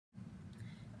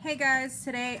Hey guys,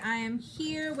 today I am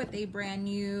here with a brand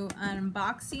new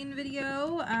unboxing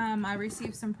video. I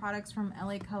received some products from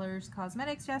LA Colors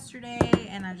Cosmetics yesterday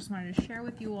and I just wanted to share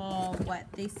with you all what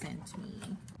they sent me.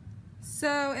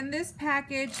 So in this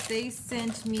package they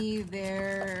sent me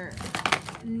their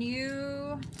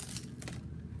new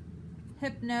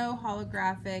Hypno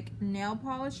holographic nail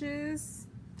polishes,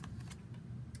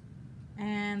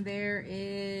 and there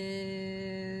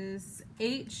is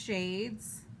 8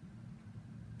 shades.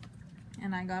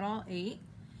 And I got all 8.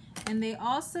 And they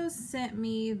also sent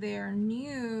me their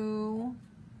new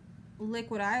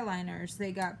liquid eyeliners.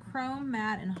 They got chrome,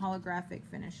 matte, and holographic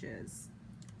finishes.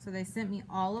 So they sent me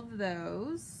all of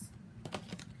those.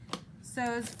 So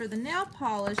as for the nail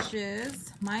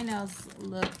polishes, my nails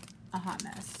look a hot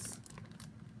mess.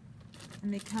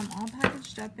 And they come all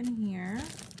packaged up in here.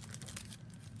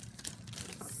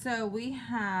 So we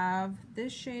have,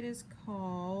 this shade is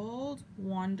called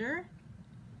Wander.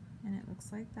 And it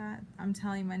looks like that. I'm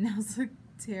telling you, my nails look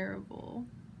terrible.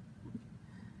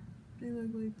 They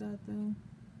look like that though.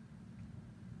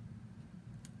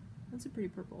 That's a pretty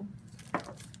purple.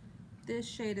 This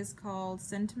shade is called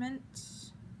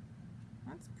Sentiment.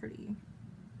 That's pretty.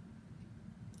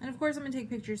 And of course I'm going to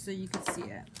take pictures so you can see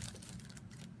it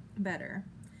better.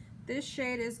 This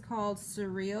shade is called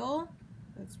Surreal.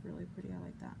 That's really pretty. I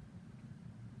like that.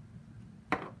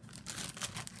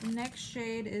 The next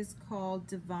shade is called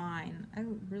Divine. I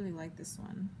really like this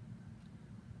one.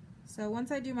 So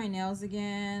once I do my nails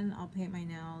again, I'll paint my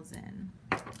nails and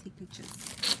take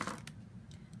pictures.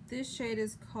 This shade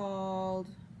is called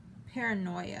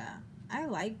Paranoia. I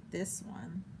like this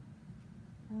one.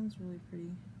 That one's really pretty.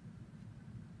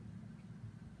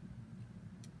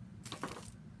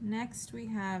 Next we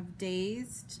have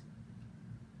Dazed.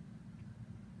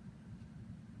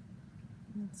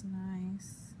 That's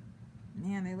nice.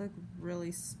 Man, they look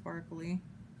really sparkly.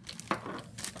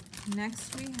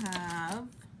 Next we have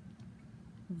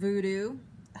Voodoo.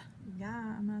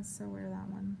 Yeah, I'm not so aware of that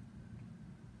one.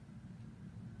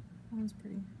 That one's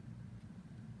pretty.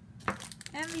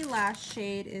 And the last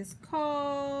shade is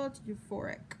called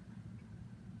Euphoric.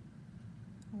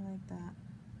 I like that.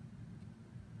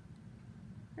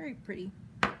 Very pretty.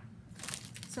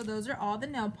 So those are all the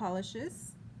nail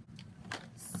polishes.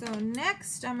 So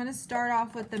next I'm going to start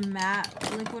off with the matte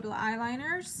liquid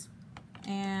eyeliners,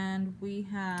 and we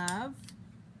have,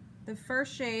 the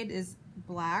first shade is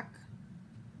Black,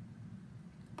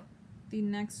 the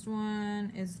next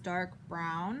one is Dark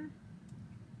Brown,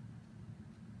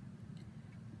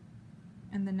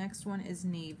 and the next one is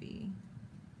Navy,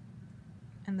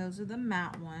 and those are the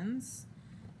matte ones.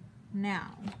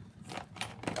 Now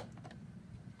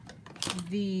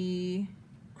the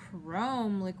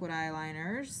chrome liquid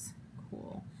eyeliners,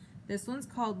 cool. This one's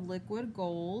called Liquid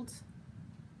Gold.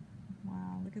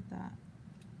 Wow, look at that.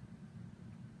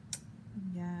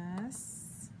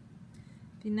 Yes.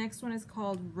 The next one is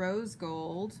called Rose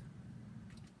Gold.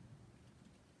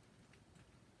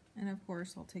 And of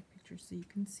course I'll take pictures so you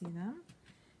can see them.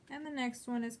 And the next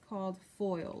one is called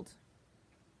Foiled.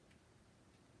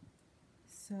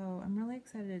 So I'm really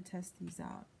excited to test these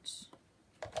out.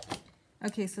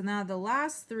 Okay, so now the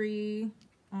last 3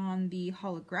 on the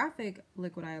holographic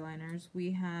liquid eyeliners,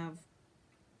 we have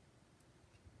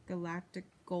Galactic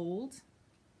Gold.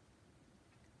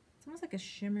 It's almost like a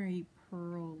shimmery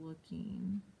pearl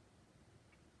looking.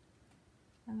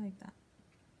 I like that.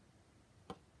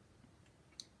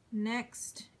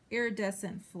 Next,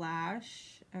 Iridescent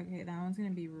Flash. Okay, that one's going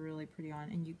to be really pretty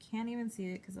on, and you can't even see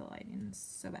it because the lighting is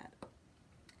so bad.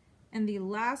 And the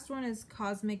last one is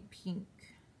Cosmic Pink.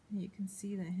 You can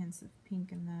see the hints of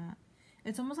pink in that.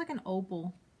 It's almost like an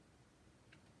opal.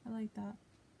 I like that.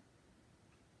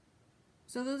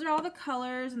 So those are all the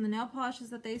colors and the nail polishes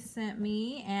that they sent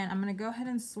me, and I'm going to go ahead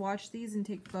and swatch these and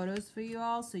take photos for you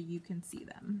all so you can see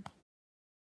them.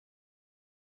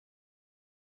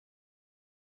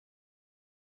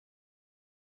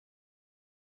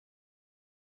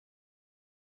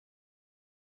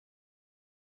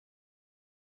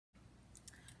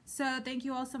 So thank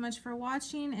you all so much for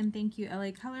watching, and thank you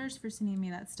LA Colors for sending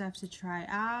me that stuff to try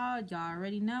out. Y'all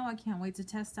already know I can't wait to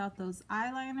test out those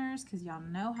eyeliners because y'all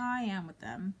know how I am with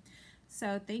them.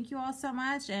 So thank you all so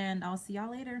much, and I'll see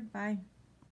y'all later. Bye.